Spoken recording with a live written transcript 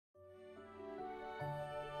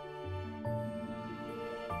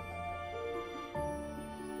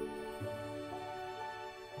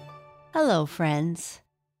Hello, friends,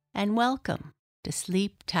 and welcome to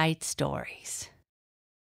Sleep Tight Stories.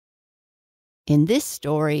 In this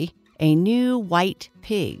story, a new white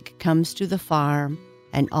pig comes to the farm,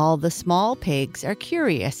 and all the small pigs are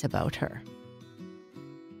curious about her.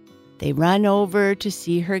 They run over to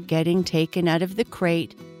see her getting taken out of the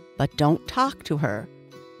crate, but don't talk to her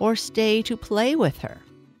or stay to play with her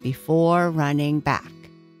before running back.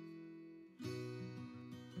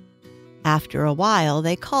 After a while,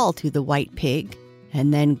 they call to the white pig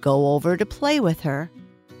and then go over to play with her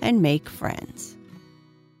and make friends.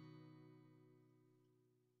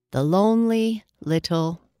 The Lonely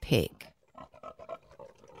Little Pig.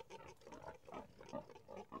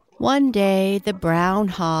 One day, the brown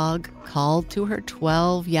hog called to her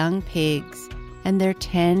 12 young pigs and their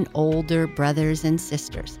 10 older brothers and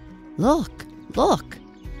sisters. Look, look,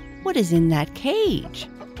 what is in that cage?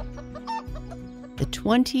 The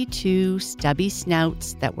 22 stubby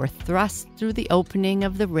snouts that were thrust through the opening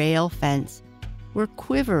of the rail fence were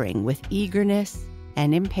quivering with eagerness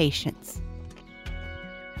and impatience.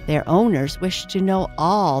 Their owners wished to know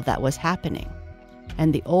all that was happening,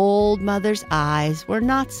 and the old mother's eyes were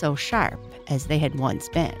not so sharp as they had once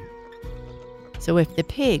been. So if the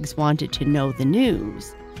pigs wanted to know the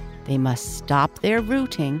news, they must stop their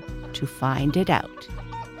rooting to find it out.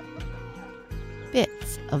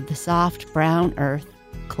 Bits of the soft brown earth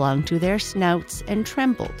clung to their snouts and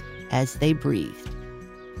trembled as they breathed.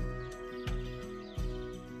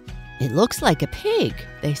 "It looks like a pig,"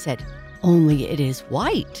 they said, "only it is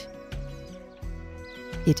white."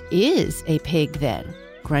 "It is a pig, then,"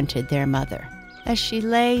 grunted their mother, as she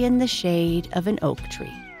lay in the shade of an oak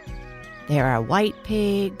tree. "There are white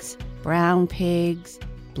pigs, brown pigs,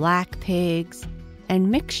 black pigs,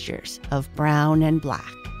 and mixtures of brown and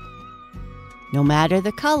black. No matter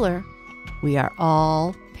the color, we are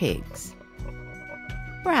all pigs.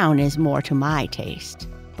 Brown is more to my taste,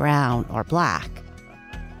 brown or black.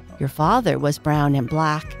 Your father was brown and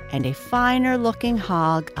black, and a finer-looking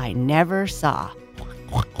hog I never saw."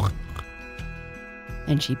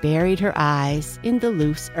 And she buried her eyes in the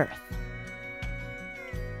loose earth.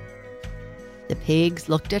 The pigs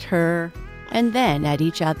looked at her and then at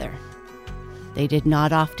each other. They did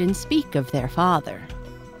not often speak of their father.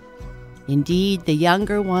 Indeed, the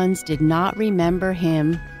younger ones did not remember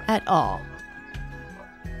him at all.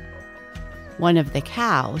 One of the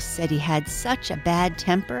cows said he had such a bad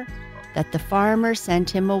temper that the farmer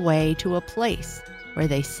sent him away to a place where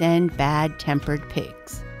they send bad-tempered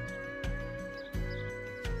pigs.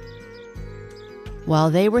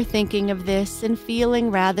 While they were thinking of this and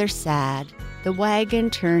feeling rather sad, the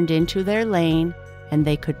wagon turned into their lane, and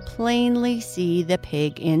they could plainly see the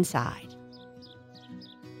pig inside.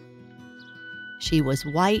 She was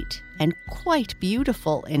white and quite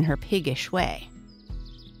beautiful in her piggish way.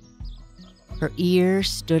 Her ears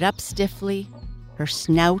stood up stiffly, her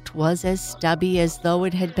snout was as stubby as though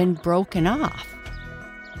it had been broken off.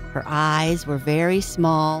 Her eyes were very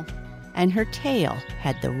small, and her tail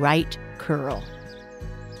had the right curl.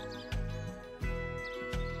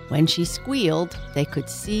 When she squealed, they could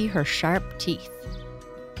see her sharp teeth,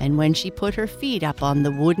 and when she put her feet up on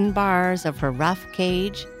the wooden bars of her rough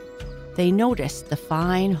cage, they noticed the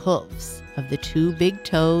fine hooves of the 2 big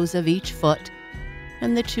toes of each foot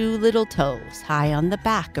and the 2 little toes high on the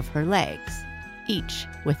back of her legs, each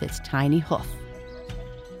with its tiny hoof.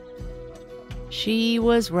 She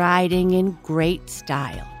was riding in great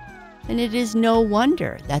style, and it is no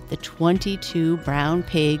wonder that the 22 brown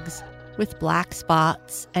pigs with black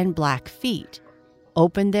spots and black feet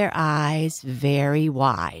opened their eyes very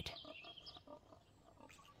wide.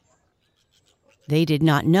 They did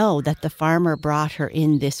not know that the farmer brought her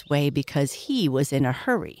in this way because he was in a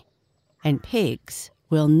hurry, and pigs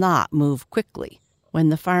will not move quickly when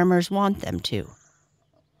the farmers want them to.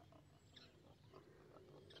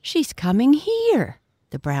 "She's coming here,"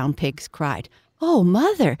 the brown pigs cried. "Oh,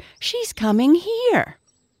 Mother, she's coming here."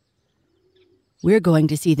 "We're going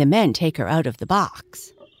to see the men take her out of the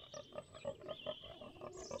box."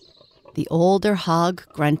 The older hog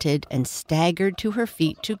grunted and staggered to her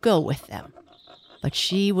feet to go with them. But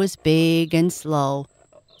she was big and slow,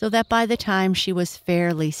 so that by the time she was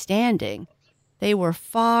fairly standing, they were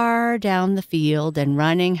far down the field and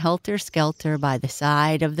running helter-skelter by the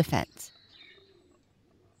side of the fence.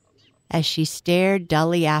 As she stared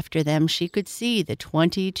dully after them, she could see the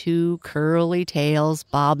 22 curly tails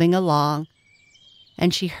bobbing along,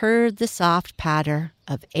 and she heard the soft patter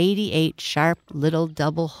of 88 sharp little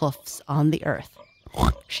double hoofs on the earth.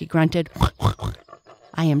 She grunted,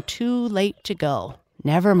 "I am too late to go.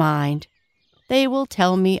 Never mind. They will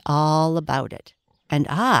tell me all about it, and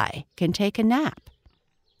I can take a nap.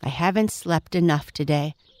 I haven't slept enough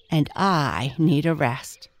today, and I need a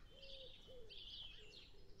rest."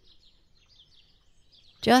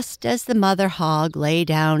 Just as the mother hog lay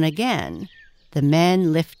down again, the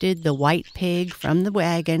men lifted the white pig from the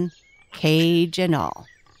wagon, cage and all.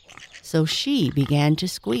 So she began to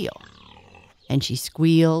squeal. And she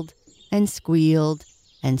squealed and squealed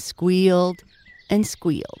and squealed and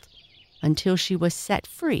squealed until she was set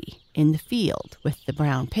free in the field with the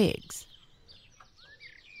brown pigs.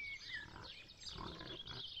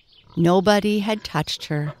 Nobody had touched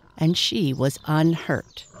her, and she was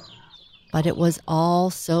unhurt. But it was all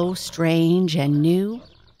so strange and new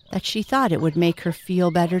that she thought it would make her feel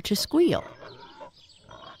better to squeal.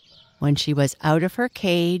 When she was out of her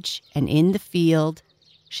cage and in the field,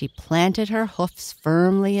 she planted her hoofs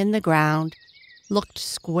firmly in the ground, looked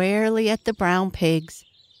squarely at the brown pigs,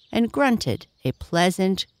 and grunted a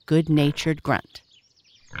pleasant, good-natured grunt.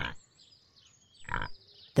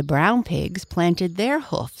 The brown pigs planted their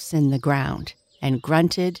hoofs in the ground and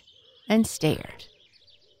grunted and stared.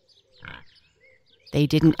 They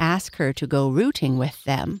didn't ask her to go rooting with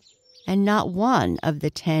them, and not one of the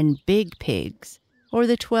 10 big pigs or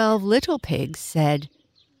the 12 little pigs said,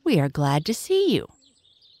 "We are glad to see you."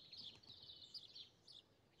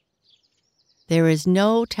 There is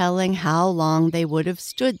no telling how long they would have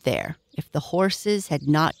stood there if the horses had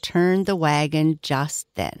not turned the wagon just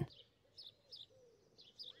then.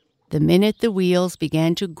 The minute the wheels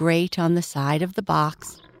began to grate on the side of the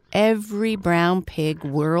box, every brown pig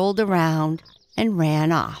whirled around and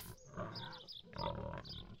ran off.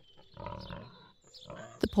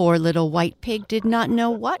 The poor little white pig did not know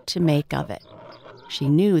what to make of it. She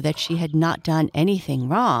knew that she had not done anything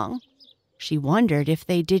wrong. She wondered if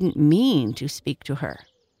they didn't mean to speak to her.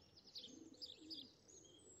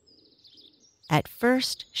 At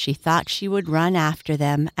first, she thought she would run after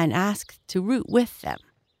them and ask to root with them.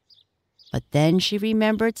 But then she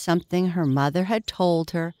remembered something her mother had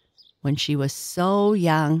told her when she was so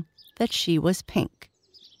young that she was pink.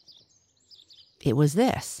 It was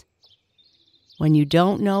this: when you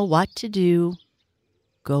don't know what to do,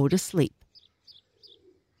 go to sleep.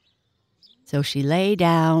 So she lay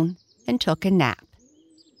down and took a nap.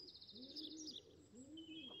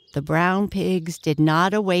 The brown pigs did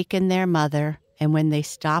not awaken their mother, and when they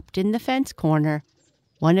stopped in the fence corner,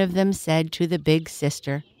 one of them said to the big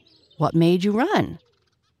sister, "What made you run?"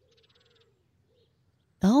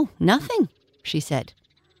 "Oh, nothing," she said.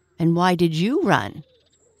 "And why did you run?"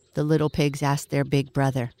 the little pigs asked their big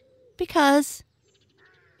brother. "Because,"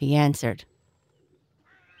 he answered.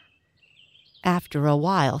 After a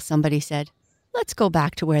while, somebody said, "Let's go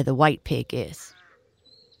back to where the white pig is."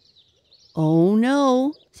 "Oh,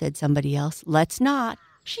 no," said somebody else. "Let's not.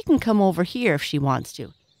 She can come over here if she wants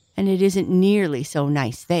to, and it isn't nearly so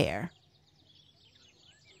nice there."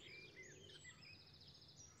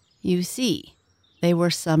 You see, they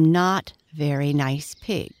were some not very nice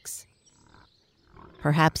pigs.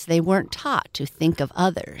 Perhaps they weren't taught to think of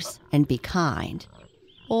others and be kind,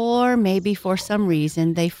 or maybe for some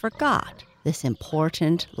reason they forgot this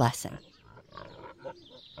important lesson.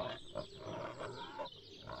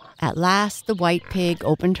 At last the white pig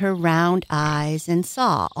opened her round eyes and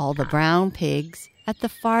saw all the brown pigs at the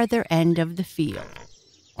farther end of the field.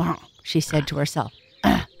 "Oh," she said to herself,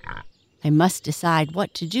 "I must decide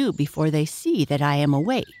what to do before they see that I am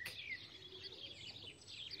awake."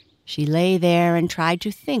 She lay there and tried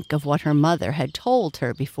to think of what her mother had told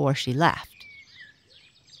her before she left.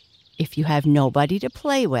 "If you have nobody to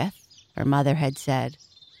play with," her mother had said,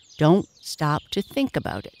 "don't stop to think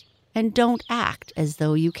about it, and don't act as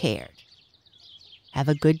though you cared. Have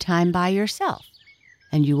a good time by yourself,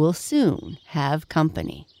 and you will soon have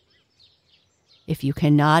company. If you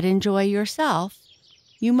cannot enjoy yourself,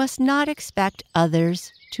 you must not expect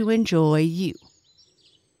others to enjoy you."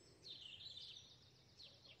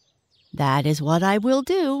 "That is what I will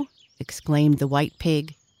do," exclaimed the white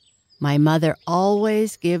pig. "My mother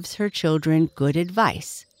always gives her children good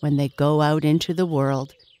advice when they go out into the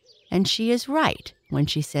world, and she is right when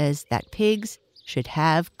she says that pigs should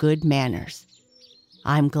have good manners.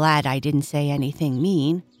 I'm glad I didn't say anything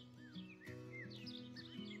mean."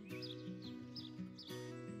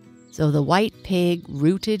 So the white pig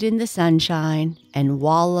rooted in the sunshine and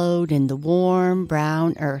wallowed in the warm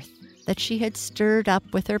brown earth that she had stirred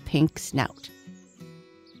up with her pink snout.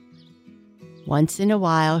 Once in a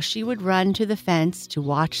while she would run to the fence to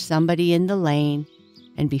watch somebody in the lane,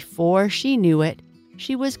 and before she knew it,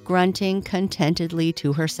 she was grunting contentedly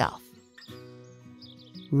to herself.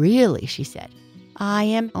 "Really," she said, "I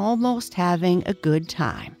am almost having a good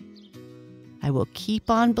time. I will keep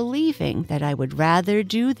on believing that I would rather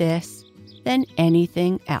do this than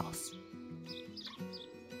anything else.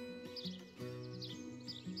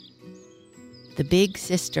 The big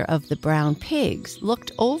sister of the brown pigs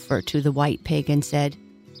looked over to the white pig and said,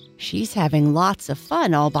 "She's having lots of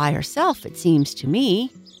fun all by herself, it seems to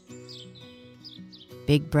me."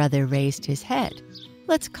 Big Brother raised his head.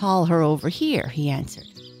 "Let's call her over here," he answered.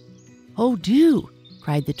 "Oh, do!"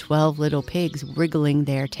 cried the 12 little pigs, wriggling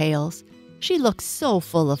their tails. "She looks so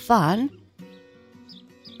full of fun."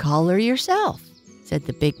 "Call her yourself," said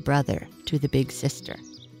the big brother to the big sister.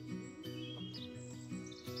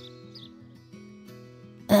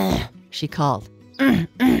 "Ugh," she called.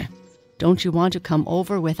 "Don't you want to come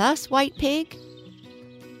over with us, white pig?"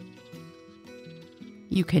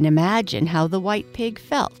 You can imagine how the white pig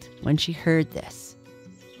felt when she heard this,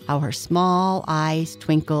 how her small eyes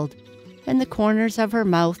twinkled and the corners of her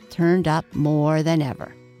mouth turned up more than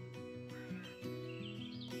ever.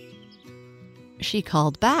 She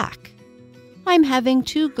called back, "I'm having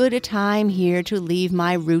too good a time here to leave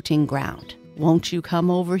my rooting ground. Won't you come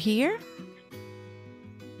over here?"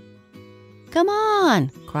 "Come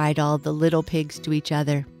on," cried all the little pigs to each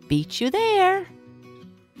other. "Beat you there."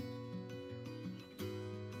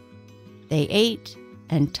 They ate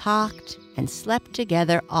and talked and slept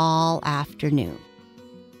together all afternoon.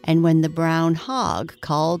 And when the brown hog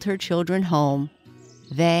called her children home,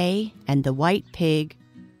 they and the white pig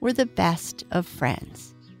were the best of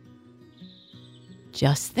friends.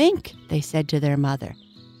 "Just think," they said to their mother,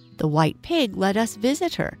 "the white pig let us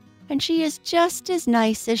visit her, and she is just as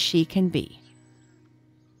nice as she can be."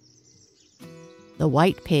 The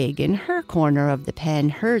white pig in her corner of the pen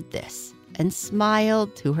heard this and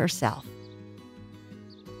smiled to herself.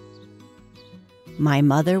 "My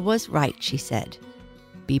mother was right," she said.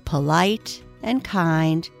 "Be polite and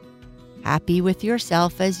kind, happy with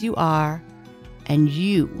yourself as you are, and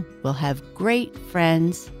you will have great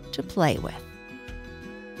friends to play with."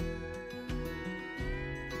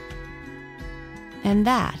 And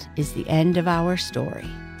that is the end of our story.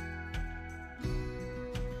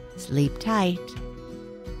 Sleep tight.